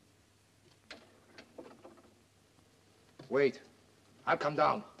 Wait. I'll come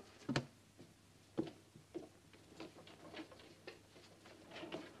down.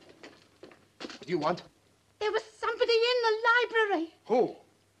 What do you want? There was somebody in the library. Who?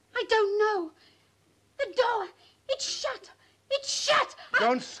 I don't know. The door, it's shut. It's shut.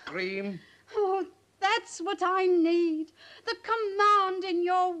 Don't scream. Oh, that's what I need. The command in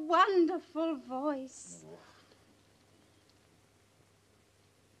your wonderful voice.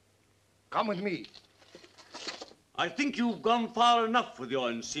 Come with me. I think you've gone far enough with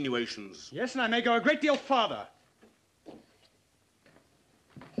your insinuations. Yes, and I may go a great deal farther.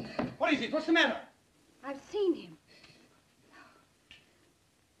 What is it? What's the matter? I've seen him.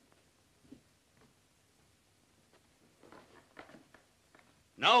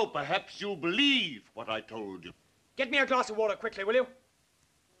 Now perhaps you'll believe what I told you. Get me a glass of water quickly, will you?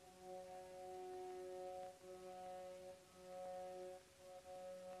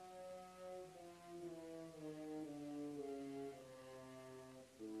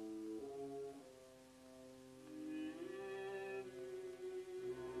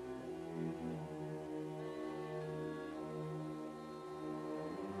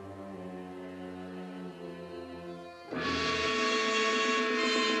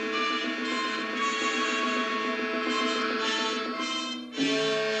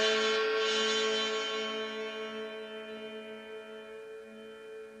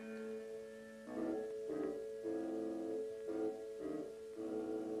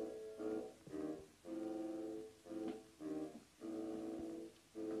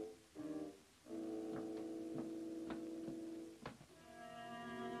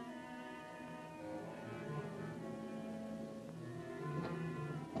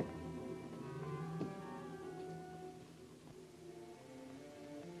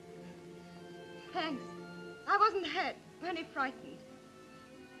 Thanks. I wasn't hurt, only frightened.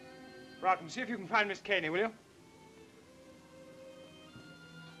 Broughton, see if you can find Miss Caney, will you?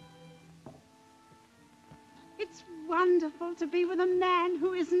 It's wonderful to be with a man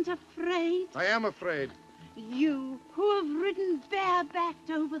who isn't afraid. I am afraid. You, who have ridden barebacked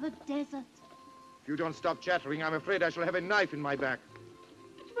over the desert. If you don't stop chattering, I'm afraid I shall have a knife in my back.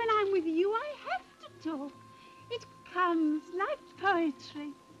 But when I'm with you, I have to talk. It comes like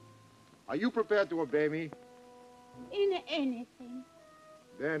poetry. Are you prepared to obey me? In anything.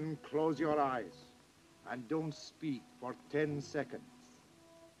 Then close your eyes and don't speak for 10 seconds.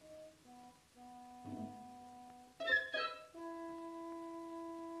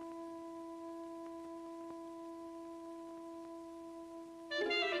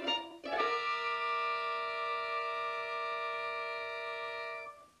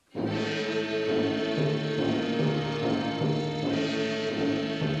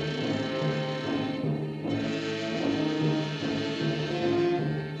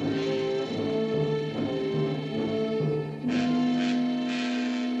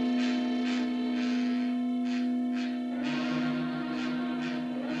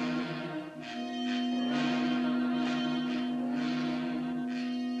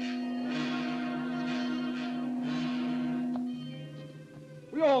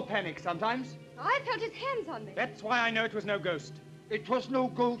 We all panic sometimes. I felt his hands on me. That's why I know it was no ghost. It was no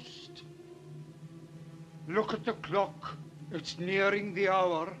ghost. Look at the clock. It's nearing the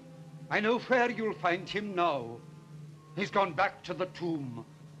hour. I know where you'll find him now. He's gone back to the tomb,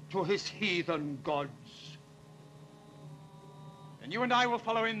 to his heathen gods. Then you and I will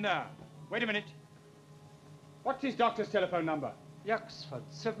follow in there. Wait a minute. What's his doctor's telephone number? Yaxford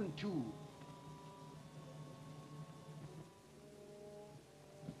 72.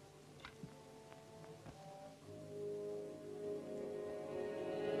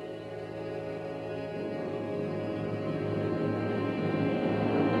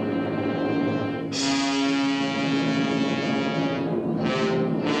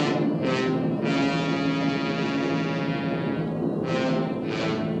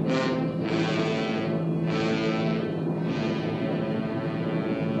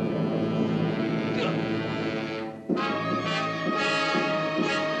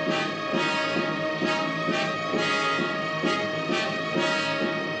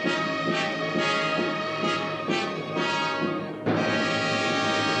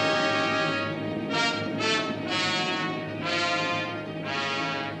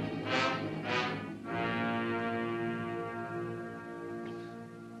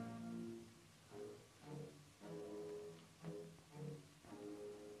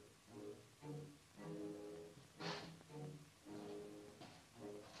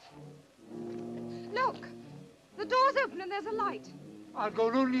 Look, the door's open and there's a light. I'll go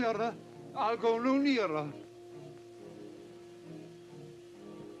no nearer. I'll go no nearer.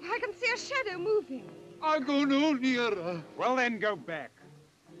 I can see a shadow moving. I'll go no nearer. Well, then, go back.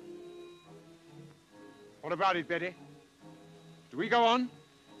 What about it, Betty? Do we go on?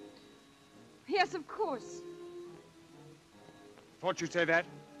 Yes, of course. Thought you'd say that.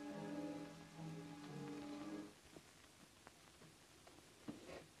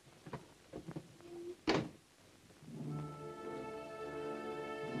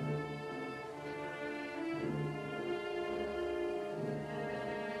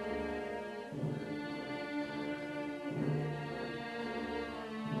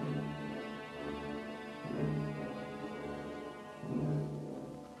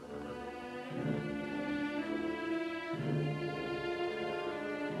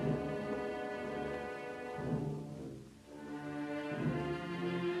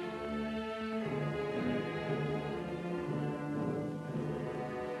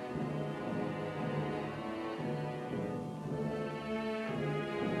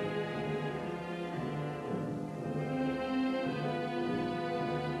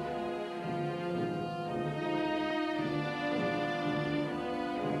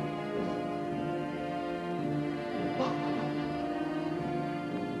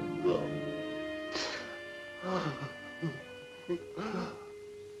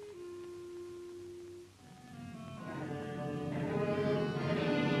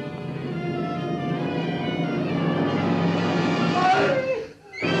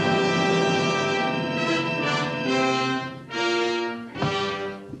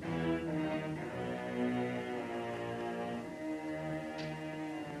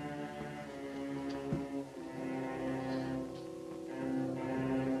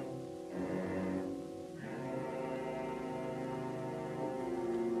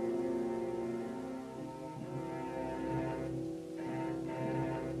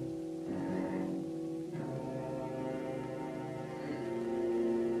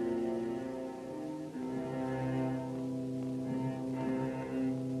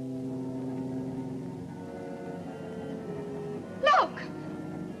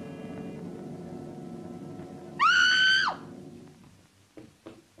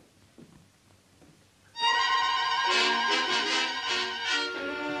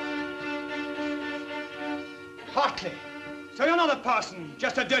 Hartley. So you're not a parson,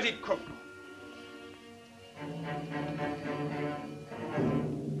 just a dirty cook.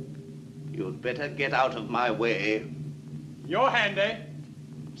 You'd better get out of my way. Your hand, eh?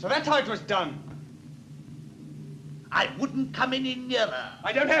 So that's how it was done. I wouldn't come any nearer.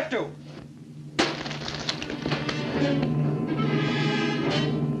 I don't have to.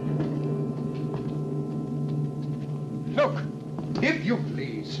 Look, if you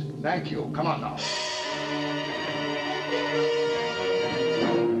please. Thank you. Come on now.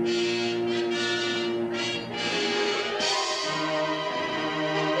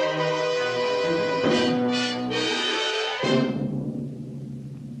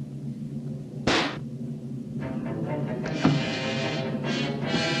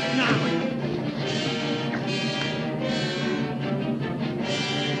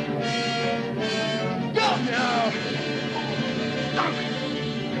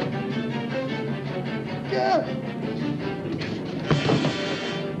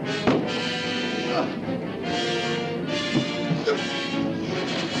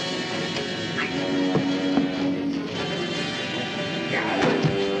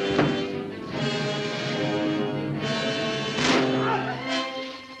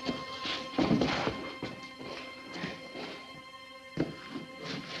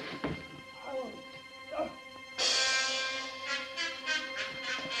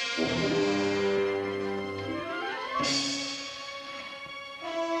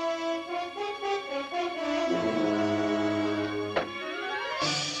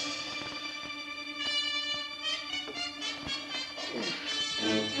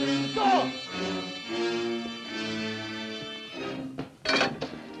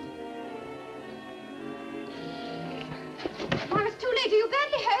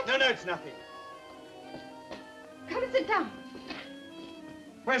 it's nothing. Come and sit down.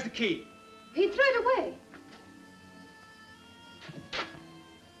 Where's the key? He threw it away.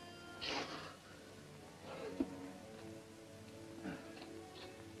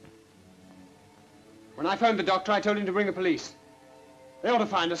 When I phoned the doctor, I told him to bring the police. They ought to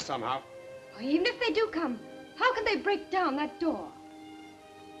find us somehow. Oh, even if they do come, how can they break down that door?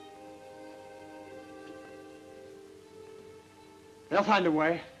 They'll find a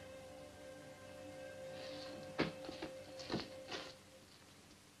way.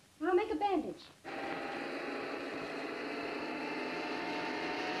 I'll make a bandage.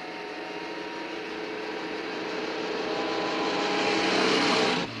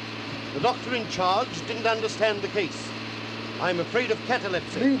 The doctor in charge didn't understand the case. I'm afraid of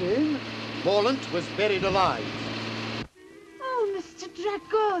catalepsy. Meaning? Morlant was buried alive. Oh, Mr.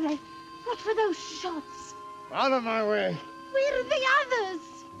 Dragore, what were those shots? Out of my way. Where are the others?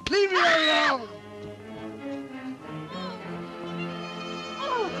 Leave me alone!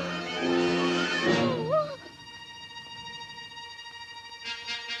 Oh.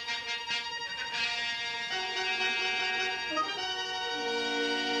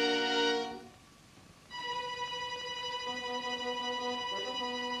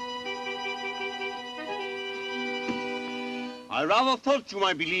 I rather thought you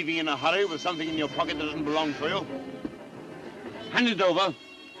might be leaving in a hurry with something in your pocket that doesn't belong to you. Hand it over.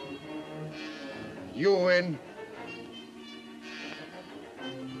 You win.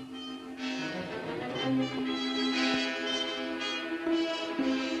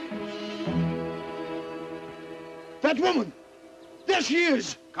 That woman! There she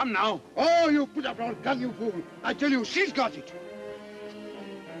is! Come now. Oh, you put up your gun, you fool. I tell you, she's got it.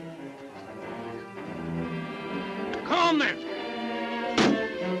 Come on, then.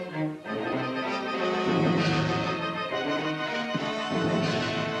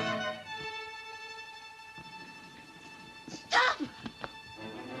 Stop!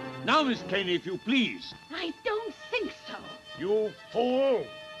 Now, Miss Caney, if you please. I don't think so. You fool.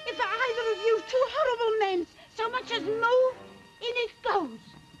 If either of you two horrible men so much as move, in it goes.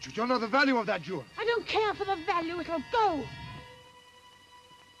 You don't know the value of that jewel. I don't care for the value, it'll go.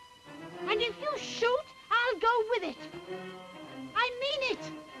 And if you shoot, I'll go with it. I mean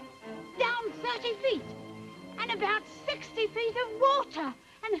it. Down 30 feet. And about 60 feet of water.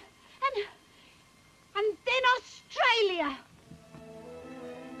 And then Australia.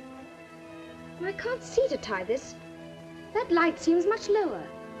 I can't see to tie this. That light seems much lower.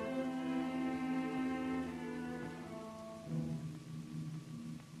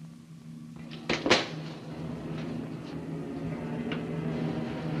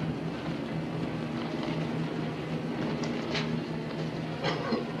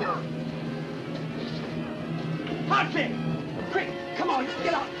 Hartley! Quick, come on,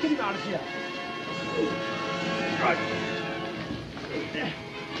 get out, get him out of here. Right.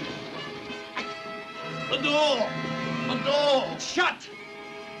 The door! The door! Shut!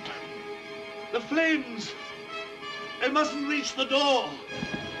 The flames! They mustn't reach the door!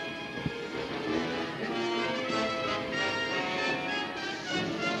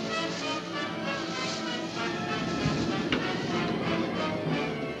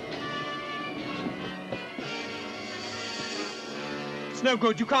 It's no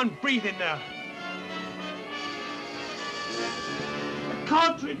good. You can't breathe in there. The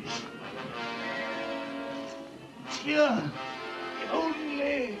cartridge! It's here! If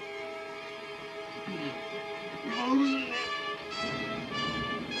only... If only...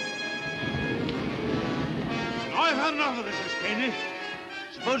 I've had enough of this, Miss Caney.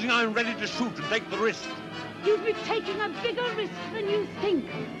 Supposing I'm ready to shoot and take the risk. You'd be taking a bigger risk than you think.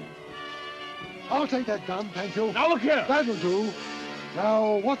 I'll take that gun, thank you. Now look here. That'll do.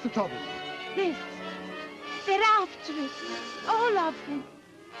 Now, what's the trouble? This. They're after it. All of them.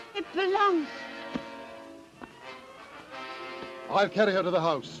 It belongs. I'll carry her to the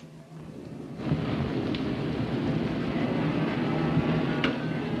house.